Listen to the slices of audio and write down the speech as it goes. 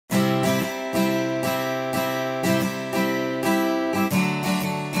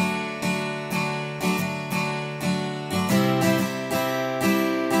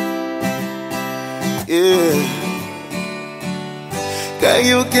Girl,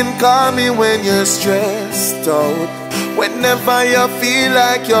 you can call me when you're stressed out. Whenever you feel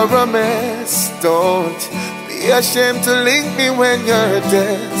like you're a mess, don't be ashamed to link me when you're a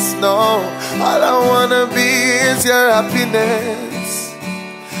mess. No, all I wanna be is your happiness.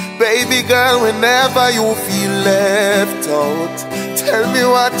 Baby girl, whenever you feel left out, tell me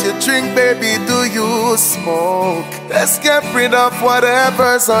what you drink, baby, do you smoke? Let's get rid of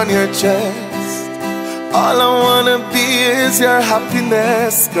whatever's on your chest. All I wanna be is your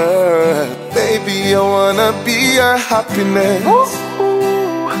happiness, girl. Baby, I wanna be your happiness.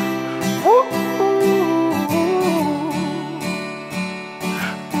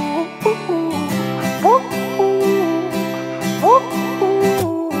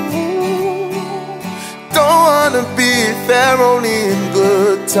 Don't wanna be there only in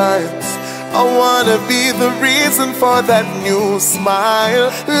good times. I wanna be the reason for that new smile.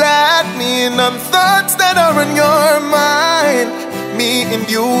 Let me in on thoughts that are on your mind. Me and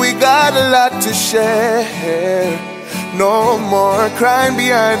you, we got a lot to share. No more crying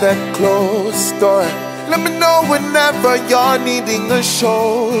behind that closed door. Let me know whenever you're needing a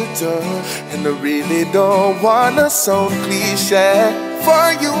shoulder. And I really don't wanna sound cliche. For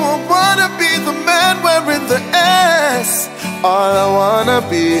you, I wanna be the man wearing the S. All I wanna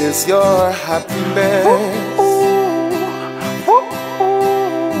be is your happiness.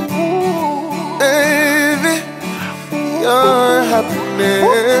 Baby, your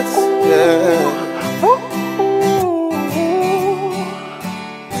happiness, yeah.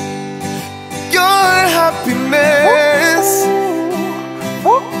 Your happiness.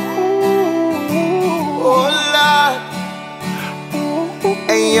 Oh Lord.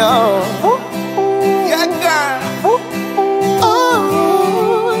 Hey yo.